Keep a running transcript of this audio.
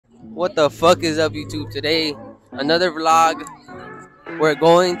What the fuck is up, YouTube? Today, another vlog. We're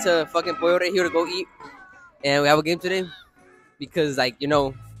going to fucking Pollo right here to go eat, and we have a game today because, like,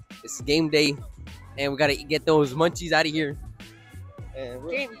 it's game day, and we gotta get those munchies out of here.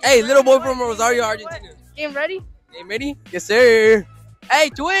 Hey, little boy from Rosario, Argentina. Game ready? Game ready? Yes, sir. Hey,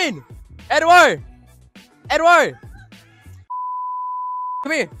 twin, Edward, come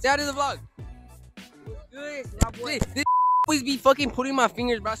here. Say hi to the vlog. This always be fucking putting my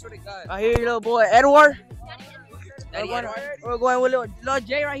fingers, bro. I swear to God. I hear you, little boy. Edward. Edward. We're going with little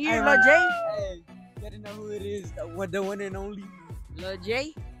J right here. Little J. Hey, gotta know who it is. The one and only. Little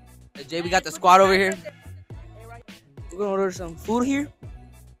J. Hey, Jay, we got the squad over here. We're gonna order some food here.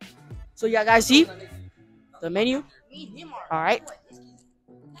 So y'all guys see the menu. All right.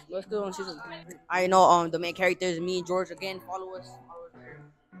 Let's go and see some. I know the main character is me and George again. Follow us.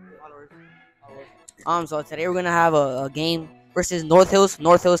 So today we're gonna have a game versus North Hills,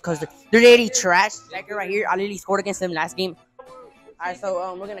 cause they're literally trash. Like right here, I literally scored against them last game. Alright,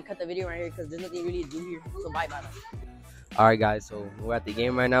 so we're gonna cut the video right here because there's nothing really to do here. So bye. Alright, guys, so we're at the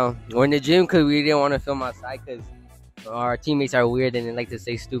game right now. We're in the gym because we didn't want to film outside because our teammates are weird and they like to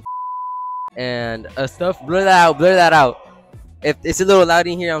say stupid and stuff. Blur that out. If it's a little loud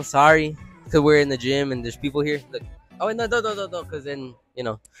in here, I'm sorry because we're in the gym and there's people here. Look. Oh no, because then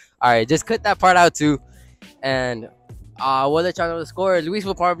Alright, just cut that part out too. And we'll let y'all know the score. Luis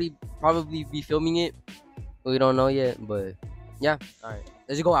will probably be filming it. We don't know yet, but yeah. Alright,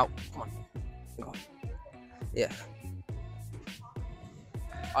 let's just go out. Come on. Go. Yeah.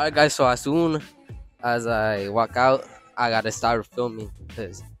 Alright, guys, so as soon as I walk out, I gotta start filming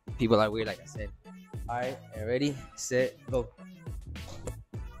because people are weird, like I said. Alright, and ready, set, go.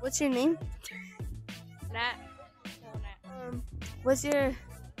 What's your name? Nat. What's your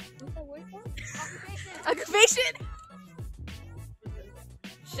occupation?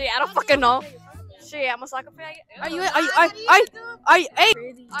 Shit, I don't fucking know. Shit, I'm a soccer faggot. Are you? Hey.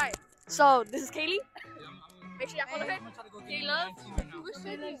 Alright, so this is Kaylee. Make sure y'all follow her. Kayla.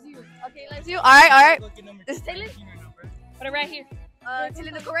 Okay, loves you. Alright. This is Taylor. Put it right here.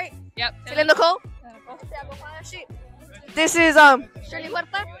 Taylor Nicole, right? Yep. Taylor Nicole. This is Shirley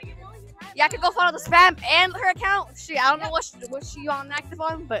Huerta. Y'all can go follow the spam and her account. Shit, I don't know what she on active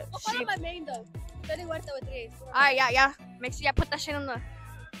on, but Follow my main though. Shirley Huerta with 3 A's. Alright, yeah. Make sure y'all put that shit on the.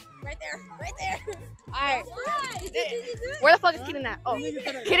 Right there. Alright. Where the fuck is Keaton at? Oh,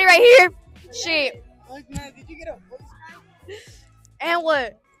 Kitty right here. Shit. Did you get a And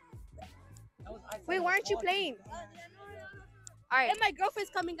what? Wait, why aren't you playing? Alright. And my girlfriend's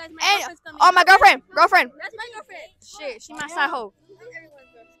coming, guys. My Hey, girlfriend's coming. oh, my girlfriend. That's my girlfriend. Shit, she my side hoe.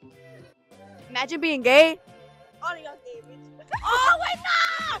 Imagine being gay. All of y'all gay, bitch. Oh wait,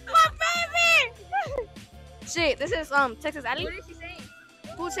 no! My baby! Shit, this is Texas Alley. What is she saying?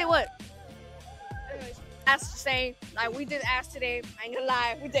 Who say what? Ass saying like we did ass today. I ain't gonna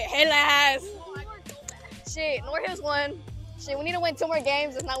lie, we did hella ass. Shit, North Hills won. Shit, we need to win 2 more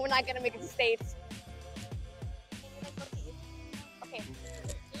games. If not, we're not gonna make it to states. Okay.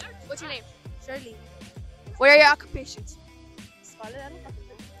 What's your name? Shirley. What are your occupations?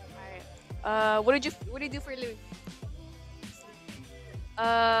 Alright. What do you do for a living?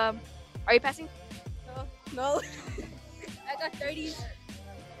 Are you passing? No. I got 30s.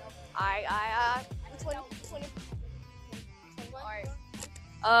 I 20.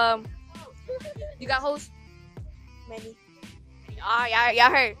 Alright. You got hoes? Many. Yeah,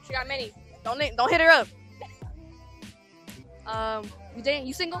 her. She got many. Don't hit her up.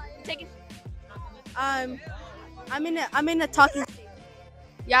 You single? You taking? I'm in a talking stage.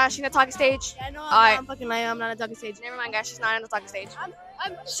 Yeah, she's in the talking stage. Yeah, I know. I'm fucking lying. I'm not in a talking stage. Never mind, guys. She's not in the talking stage. I'm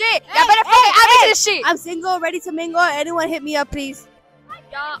Shit! Y'all better fucking add me to this shit. I'm single, ready to mingle. Anyone hit me up, please?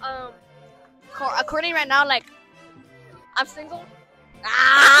 Y'all, according right now, like, I'm single.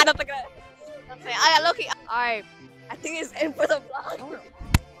 I don't think that. I'm saying, I got Loki. Alright, I think it's in for the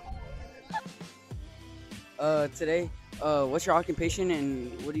vlog. Today, what's your occupation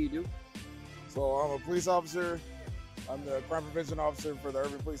and what do you do? So I'm a police officer. I'm the crime prevention officer for the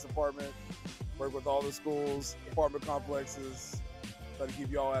Urban Police Department. Work with all the schools, apartment complexes, try to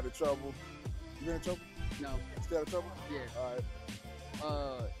keep you all out of trouble. You been in trouble? No. Stay out of trouble? Yeah.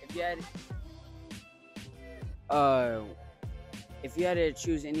 All right. If you had to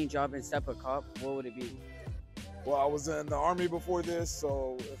choose any job instead of a cop, what would it be? Well, I was in the Army before this,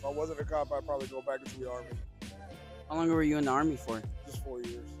 so if I wasn't a cop, I'd probably go back into the Army. How long were you in the Army for? Just 4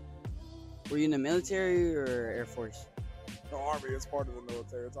 years. Were you in the military or Air Force? No, Army, it's part of the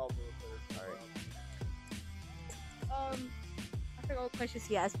military. It's all military. All right. I forgot what questions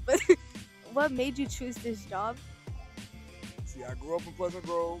he asked, but what made you choose this job? See, I grew up in Pleasant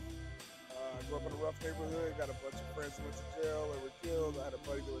Grove. grew up in a rough neighborhood, got a bunch of friends who went to jail or were killed. I had a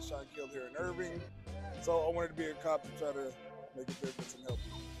buddy that was shot and killed here in Irving. So I wanted to be a cop to try to make a difference and help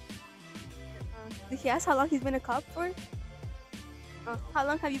people. Did he ask how long he's been a cop for? How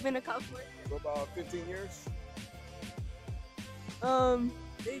long have you been a cop for? So about 15 years. Oh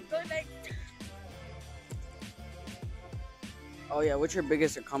yeah, what's your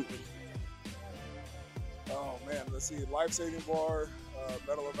biggest accomplishment? Oh man, let's see, life-saving bar,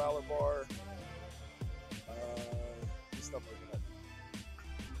 Medal of Valor bar, stuff like that.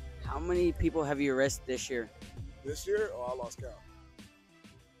 How many people have you arrested this year? This year? Oh, I lost count.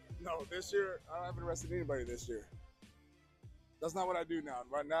 No, this year, I haven't arrested anybody this year. That's not what I do now.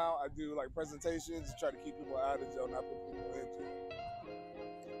 Right now, I do like presentations, try to keep people out of jail, not put people in jail.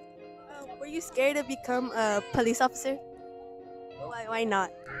 Were you scared to become a police officer? Nope. Why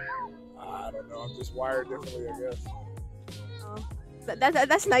not? I don't know. I'm just wired differently, I guess.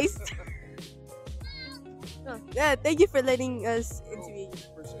 That's nice. Yeah, thank you for letting us interview you.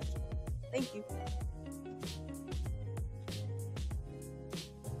 Appreciate you. Thank you.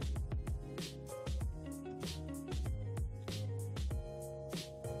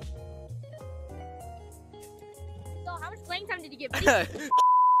 So how much playing time did you get?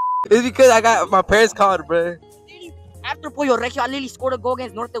 It's because I got my parents called, bro. After Pollo Regio, I literally scored a goal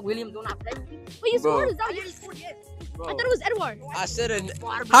against Norte Williams. Don't I play with you? Wait, you Bro. scored? Is that I what you literally scored, yes. I thought it was Edward. I said,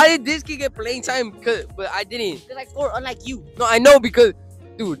 how did this kid get playing time? But I didn't. Because I scored unlike you. No, I know because,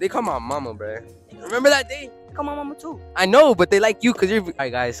 dude, they call my mama, bro. Remember that day? Come on, mama, too. I know, but they like you because you're.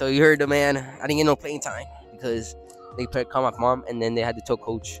 Alright, guys. So you heard the man. I didn't get no playing time because they called my mom and then they had to tell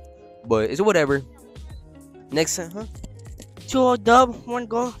coach. But it's whatever. Next time, huh? 2-0 dub, 1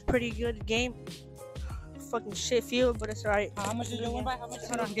 goal. Pretty good game. Fucking shit field, but it's alright. How much did you win by? How much?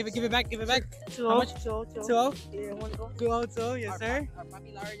 Hold on, give it back. 2-0. How much? 2-0. 2-0? Yeah, 1 goal. 2-0, yes sir.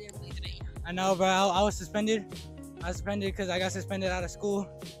 I know, bro. I was suspended. I was suspended because I got suspended out of school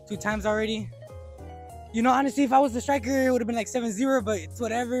 2 times already. You know, honestly, if I was the striker, it would have been like 7-0, but it's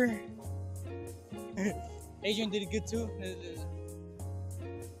whatever. Adrian did it good too.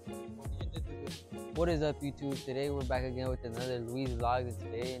 What is up, YouTube? Today we're back again with another Luis vlog, and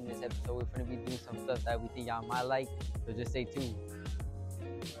today in this episode we're gonna be doing some stuff that we think y'all might like. So just stay tuned.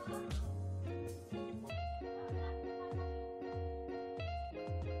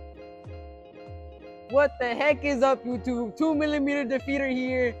 What the heck is up, YouTube? 2mm defeater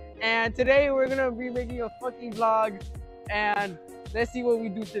here, and today we're gonna be making a fucking vlog, and let's see what we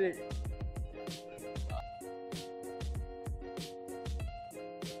do today.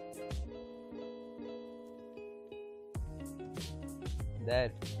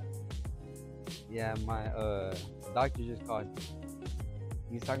 Dad, yeah, my doctor just called.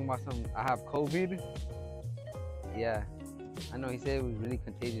 He's talking about I have COVID. Yeah, I know. He said it was really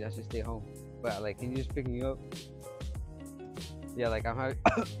contagious. I should stay home. But like, can you just pick me up? Yeah, like I'm having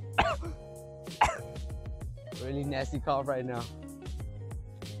really nasty cough right now.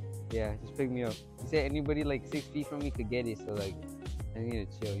 Yeah, just pick me up. He said anybody like 6 feet from me could get it, so like I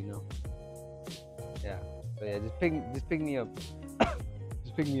need to chill, you know. Yeah, so yeah, just pick me up.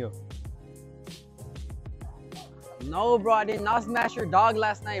 Just pick me up. No, bro, I did not smash your dog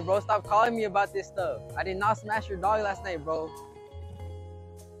last night, bro. Stop calling me about this stuff. I did not smash your dog last night, bro.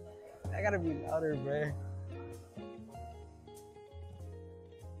 I gotta be louder, bro.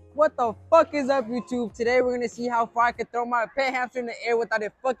 What the fuck is up, YouTube? Today we're gonna see how far I can throw my pet hamster in the air without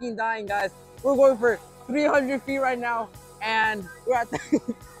it fucking dying, guys. We're going for 300 feet right now, and we're at the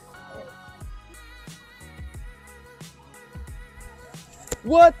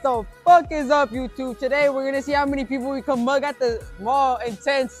What the fuck is up, YouTube? Today we're gonna see how many people we can mug at the mall in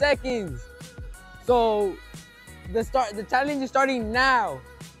 10 seconds. So the challenge is starting now.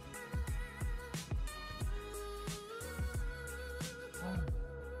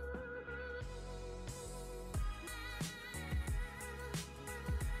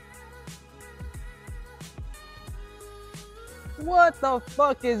 What the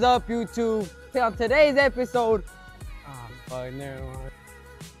fuck is up, YouTube? On today's episode, oh fuck, never mind.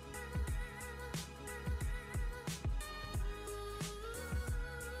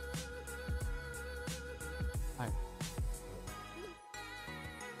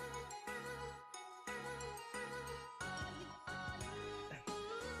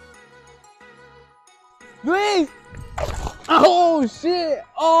 Luis! Oh shit!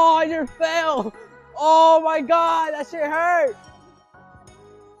 Oh, I just fell! Oh my god, that shit hurt!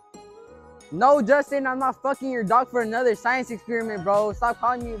 No, Justin, I'm not fucking your dog for another science experiment, bro. Stop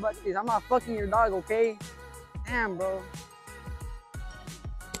calling me about this. I'm not fucking your dog, okay? Damn, bro.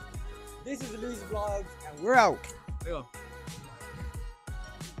 This is Luis Vlogs, And we're out. There you go.